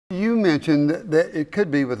mentioned that it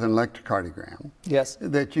could be with an electrocardiogram. Yes.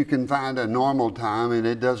 That you can find a normal time and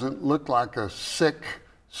it doesn't look like a sick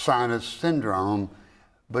sinus syndrome,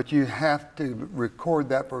 but you have to record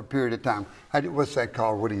that for a period of time. What's that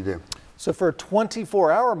called? What do you do? So for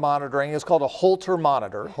 24-hour monitoring, it's called a Holter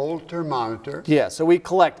monitor. Holter monitor. Yeah, so we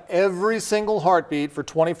collect every single heartbeat for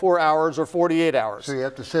 24 hours or 48 hours. So you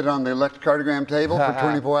have to sit on the electrocardiogram table for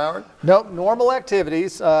 24 hours? Nope, normal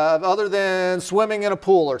activities other than swimming in a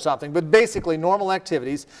pool or something, but basically normal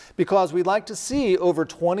activities, because we like to see over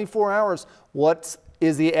 24 hours what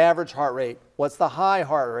is the average heart rate, what's the high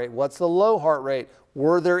heart rate, what's the low heart rate,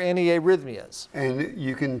 were there any arrhythmias? And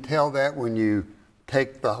you can tell that when you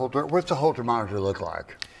take the Holter. What's the Holter monitor look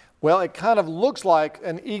like? Well, it kind of looks like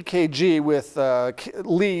an EKG with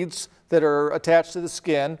leads that are attached to the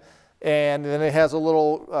skin, and then it has a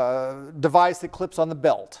little device that clips on the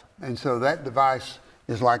belt. And so that device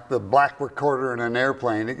is like the black recorder in an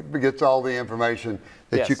airplane. It gets all the information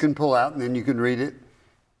that you can pull out, and then you can read it,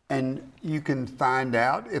 and you can find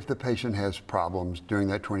out if the patient has problems during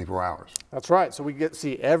that 24 hours. That's right. So we get to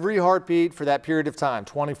see every heartbeat for that period of time,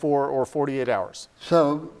 24 or 48 hours.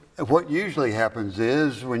 So what usually happens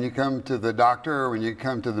is when you come to the doctor or when you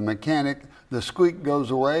come to the mechanic, the squeak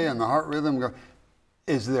goes away and the heart rhythm goes.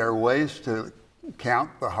 Is there ways to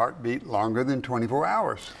count the heartbeat longer than 24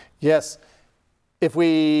 hours? Yes. If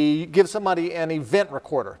we give somebody an event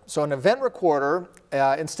recorder, so an event recorder,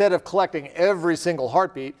 instead of collecting every single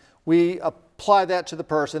heartbeat, we apply that to the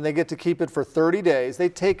person. They get to keep it for 30 days. They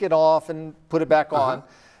take it off and put it back on,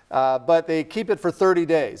 but they keep it for 30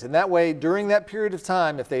 days. And that way, during that period of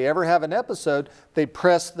time, if they ever have an episode, they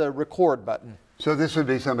press the record button. So this would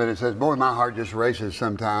be somebody that says, boy, my heart just races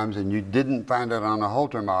sometimes, and you didn't find it on a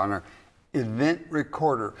Holter monitor. Event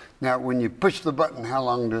recorder. Now, when you push the button, how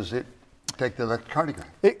long does it take the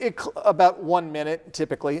electrocardiogram? About 1 minute,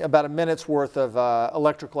 typically, about a minute's worth of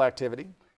electrical activity.